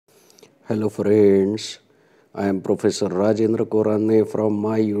Hello friends, I am Professor Rajendra Koranne from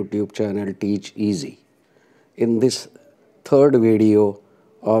my YouTube channel Teach Easy. In this third video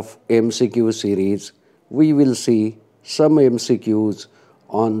of MCQ series, we will see some MCQs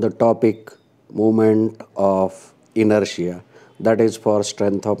on the topic moment of inertia, that is for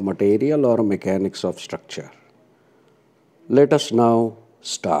strength of material or mechanics of structure. Let us now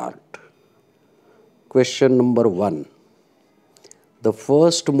start. Question number 1. The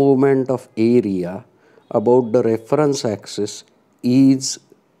first moment of area about the reference axis is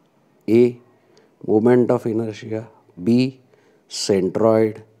A. Moment of inertia, B.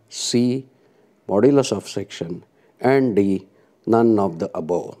 Centroid, C. Modulus of section, and D. None of the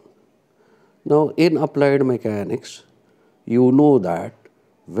above. Now, in applied mechanics, you know that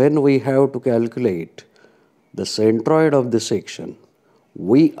when we have to calculate the centroid of the section,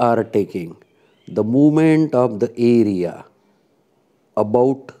 we are taking the moment of the area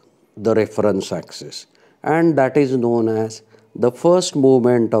about the reference axis, and that is known as the first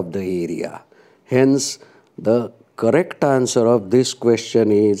moment of the area. Hence, the correct answer of this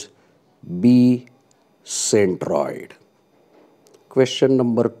question is B. Centroid. Question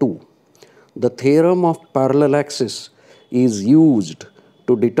number 2. The theorem of parallel axis is used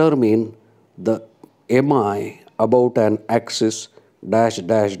to determine the MI about an axis dash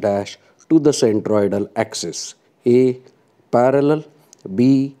dash dash to the centroidal axis. A. Parallel,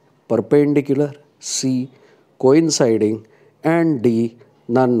 B. Perpendicular, C. Coinciding, and D.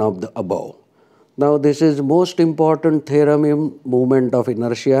 None of the above. Now this is most important theorem in moment of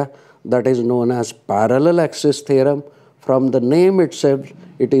inertia, that is known as parallel axis theorem. From the name itself,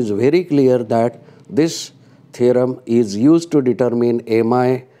 it is very clear that this theorem is used to determine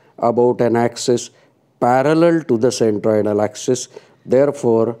MI about an axis parallel to the centroidal axis.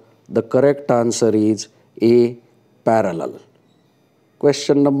 Therefore, the correct answer is A. Parallel.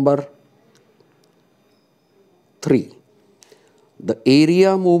 Question number 3. The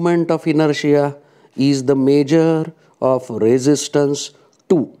area moment of inertia is the measure of resistance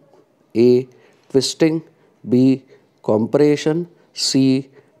to A. Twisting, B. Compression, C.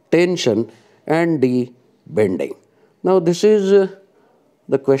 Tension, and D. Bending. Now this is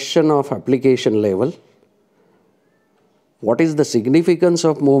the question of application level. What is the significance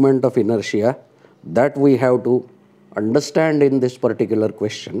of moment of inertia? That we have to understand in this particular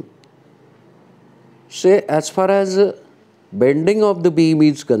question. Say, as far as bending of the beam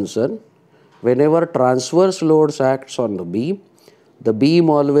is concerned, whenever transverse loads acts on the beam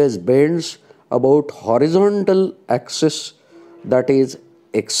always bends about horizontal axis, that is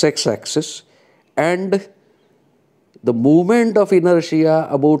XX axis, and the moment of inertia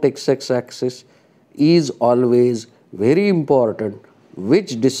about XX axis is always very important,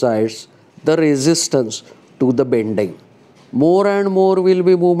 which decides the resistance to the bending. More and more will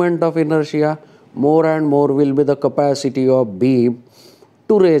be moment of inertia, more and more will be the capacity of beam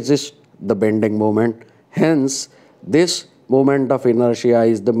to resist the bending moment. Hence, this moment of inertia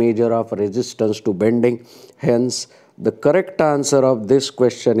is the measure of resistance to bending. Hence, the correct answer of this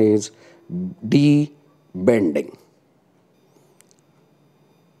question is D. Bending.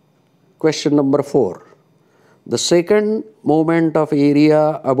 Question number 4. The second moment of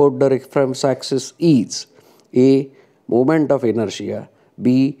area about the reference axis is A. Moment of inertia,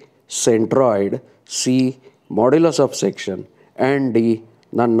 B. Centroid, C. Modulus of section, and D.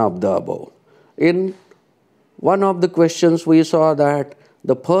 None of the above. In one of the questions we saw that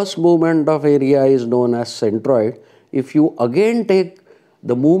the first moment of area is known as centroid. If you again take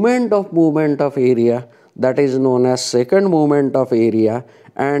the moment of area, that is known as second moment of area,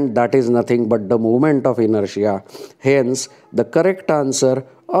 and that is nothing but the moment of inertia. Hence, the correct answer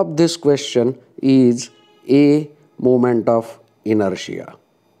of this question is A. Moment of inertia.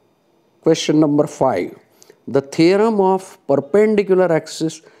 Question number 5. The theorem of perpendicular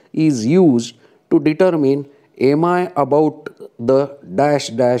axis is used to determine MI about the dash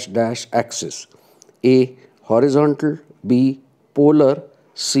dash dash axis. A. Horizontal, B. Polar,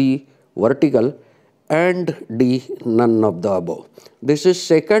 C. Vertical, and D. None of the above. This is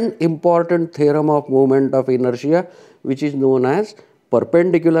second important theorem of moment of inertia, which is known as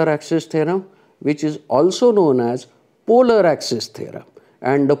perpendicular axis theorem, which is also known as polar axis theorem.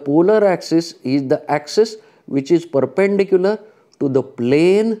 And the polar axis is the axis which is perpendicular to the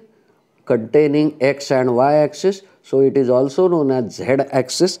plane containing x and y axis. So it is also known as z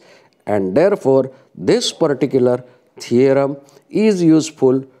axis, and therefore this particular theorem is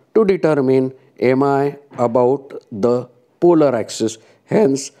useful to determine MI about the polar axis.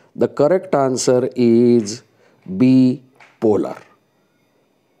 Hence, the correct answer is B. Polar.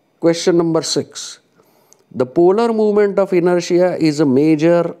 Question number 6. The polar moment of inertia is a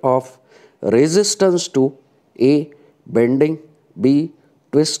measure of resistance to A. Bending, B.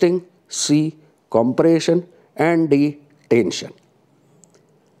 Twisting, C. Compression, and D. Tension.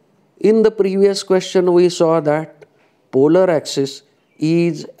 In the previous question, we saw that polar axis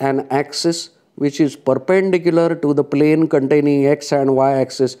is an axis which is perpendicular to the plane containing x and y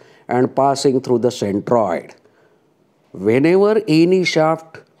axis and passing through the centroid. Whenever any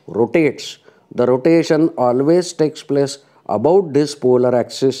shaft rotates, the rotation always takes place about this polar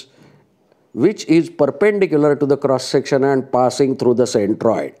axis, which is perpendicular to the cross section and passing through the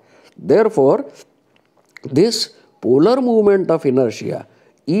centroid. Therefore, this polar moment of inertia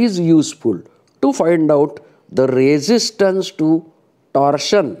is useful to find out the resistance to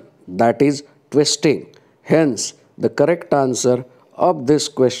torsion, that is twisting. Hence, the correct answer of this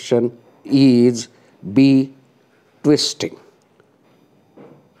question is B. Twisting.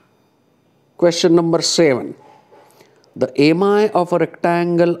 Question number 7. The AMI of a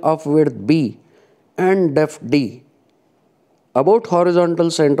rectangle of width B and depth D about horizontal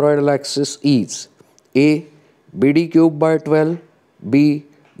centroidal axis is A. BD cube by 12, B.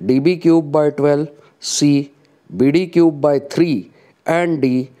 DB cube by 12, C. BD cube by 3, and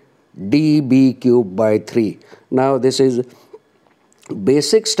D. DB cube by 3. Now this is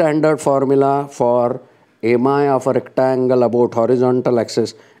basic standard formula for AMI of a rectangle about horizontal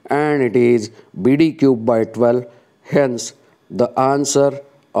axis, and it is BD cube by 12. Hence, the answer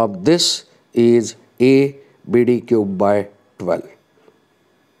of this is A. BD cube by 12.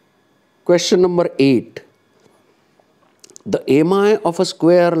 Question number 8. The AMI of a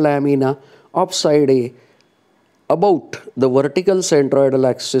square lamina of side A about the vertical centroidal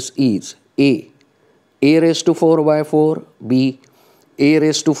axis is A. A raised to 4 by 4, B. A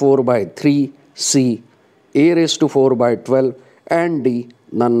raised to 4 by 3, C. A raised to 4 by 12, and D.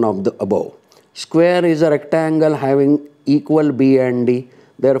 None of the above. Square is a rectangle having equal B and D.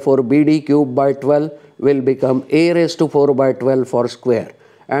 Therefore, BD cube by 12 will become A raised to 4 by 12 for square.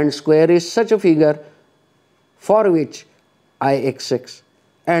 And square is such a figure for which Ixx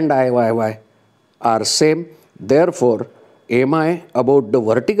and Iyy are same. Therefore, AMI about the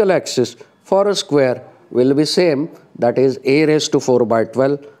vertical axis for a square will be same, that is A raised to 4 by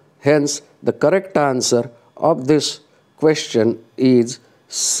 12. Hence, the correct answer of this question is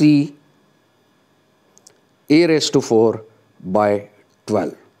C. A raised to 4 by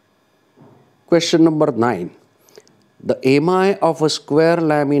 12. Question number 9. The AMI of a square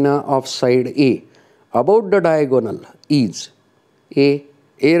lamina of side A about the diagonal is A.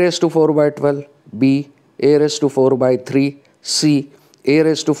 A raised to 4 by 12, B. A raised to 4 by 3, C. A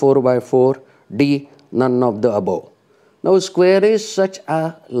raised to 4 by 4, D. None of the above. Now, square is such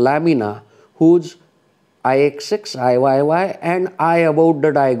a lamina whose Ixx, Iyy and I about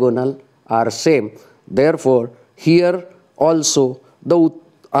the diagonal are same. Therefore, here also the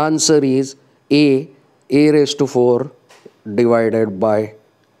answer is A. A raised to 4 divided by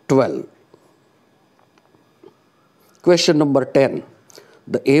 12. Question number 10.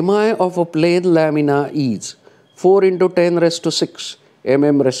 The AMI of a plane lamina is 4 into 10 raised to 6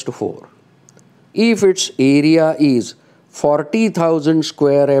 mm raised to 4. If its area is 40,000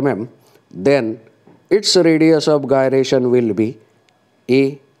 square mm, then its radius of gyration will be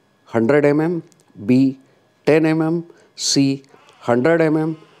A. 100 mm, B. 10 mm, C. 100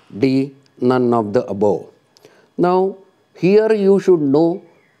 mm, D. None of the above. Now, here you should know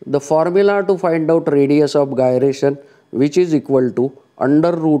the formula to find out radius of gyration, which is equal to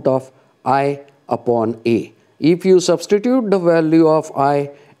under root of I upon A. If you substitute the value of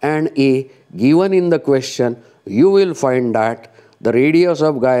I and A given in the question, you will find that the radius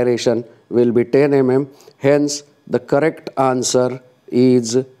of gyration will be 10 mm. Hence, the correct answer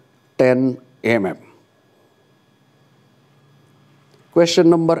is 10 mm. Question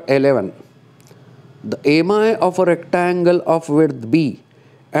number 11. The AMI of a rectangle of width B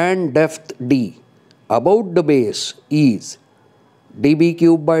and depth D about the base is DB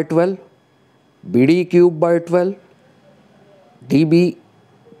cube by 12, BD cube by 12, DB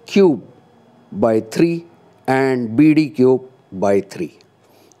cube by 3 and BD cube by 3.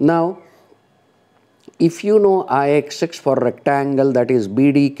 Now, if you know Ixx for rectangle, that is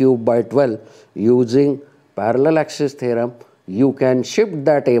BD cube by 12, using parallel axis theorem, you can shift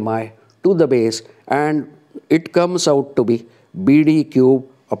that AMI to the base and it comes out to be BD cube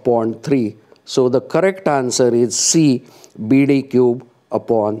upon 3. So the correct answer is C, BD cube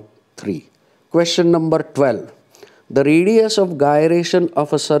upon 3. Question number 12. The radius of gyration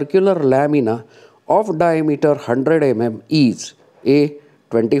of a circular lamina of diameter 100 mm is A.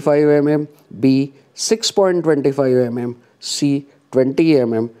 25 mm, B. 6.25 mm, C. 20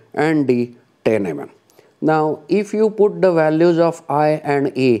 mm, and D. 10 mm. Now, if you put the values of I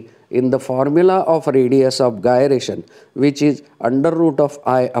and A in the formula of radius of gyration, which is under root of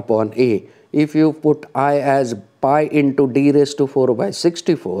I upon A, if you put I as pi into d raised to 4 by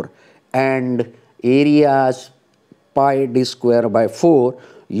 64 and area as pi d square by 4,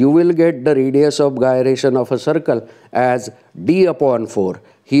 you will get the radius of gyration of a circle as d upon 4.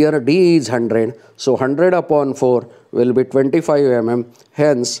 Here d is 100, so 100 upon 4 will be 25 mm.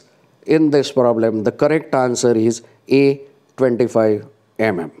 Hence, in this problem, the correct answer is A, 25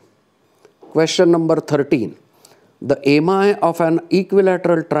 mm. Question number 13. The AMI of an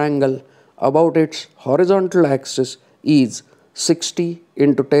equilateral triangle about its horizontal axis is 60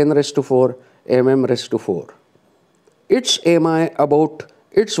 into 10 raised to 4 mm raised to 4. Its AMI about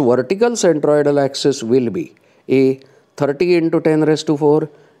its vertical centroidal axis will be A, 30 into 10 raised to 4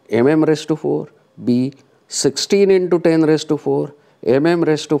 mm raised to 4, B, 16 into 10 raised to 4 mm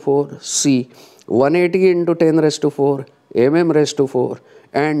raised to 4, C, 180 into 10 raised to 4 mm raised to 4,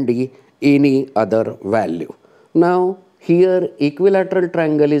 and D, any other value. Now here equilateral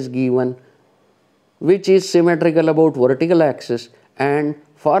triangle is given which is symmetrical about vertical axis, and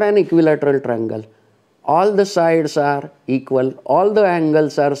for an equilateral triangle all the sides are equal, all the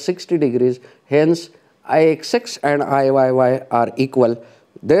angles are 60 degrees, hence IXX and IYY are equal.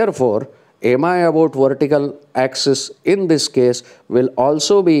 Therefore, AMI about vertical axis in this case will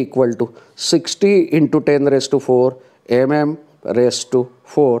also be equal to 60 into 10 raised to 4 mm raised to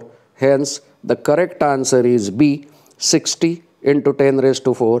 4. Hence, the correct answer is B, 60 into 10 raised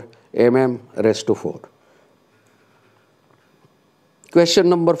to 4 mm raised to 4. Question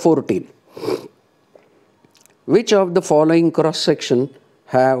number 14. Which of the following cross section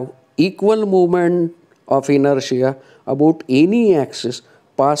have equal moment of inertia about any axis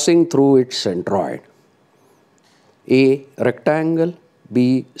passing through its centroid? A, rectangle,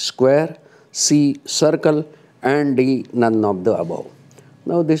 B, square, C, circle, and D, none of the above.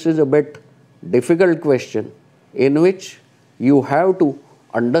 Now this is a bit difficult question in which you have to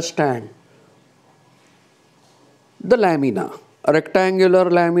understand the lamina, rectangular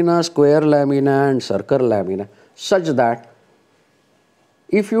lamina, square lamina, and circle lamina, such that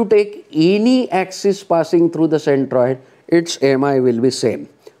if you take any axis passing through the centroid, its AMI will be same.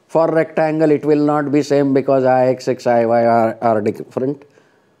 For rectangle, it will not be same because IXX, IY are different.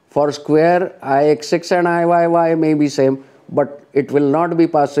 For square, IXX and IYY may be same, but it will not be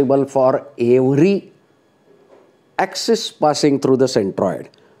possible for every axis passing through the centroid.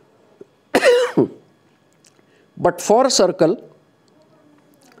 But for circle,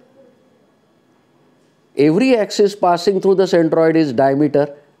 every axis passing through the centroid is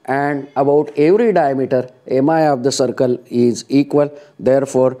diameter, and about every diameter AMI of the circle is equal.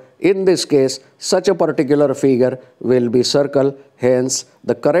 Therefore, in this case, such a particular figure will be circle. Hence,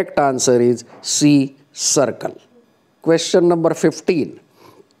 the correct answer is C, circle. Question number 15.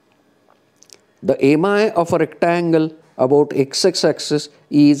 The AMI of a rectangle about XX axis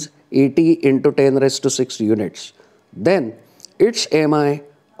is 80 into 10 raised to 6 units. Then its AMI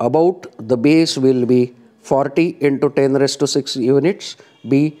about the base will be 40 into 10 raised to 6 units,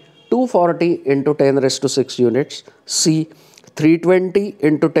 B, 240 into 10 raised to 6 units, C, 320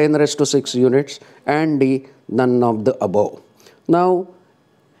 into 10 raised to 6 units, and D, none of the above. Now,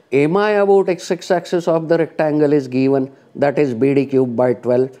 AMI about XX axis of the rectangle is given, that is BD cube by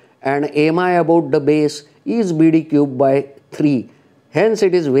 12, and AMI about the base is BD cube by 3. Hence,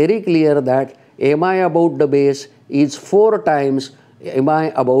 it is very clear that AMI about the base is 4 times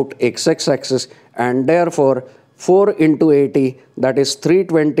AMI about XX axis, and therefore 4 into 80, that is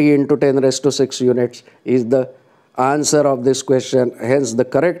 320 into 10 raised to 6 units is the answer of this question. Hence, the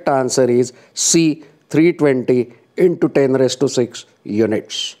correct answer is C, 320 into 10 raised to 6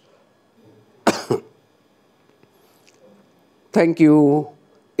 units. Thank you.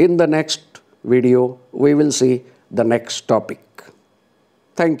 In the next video, we will see the next topic.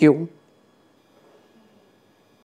 Thank you.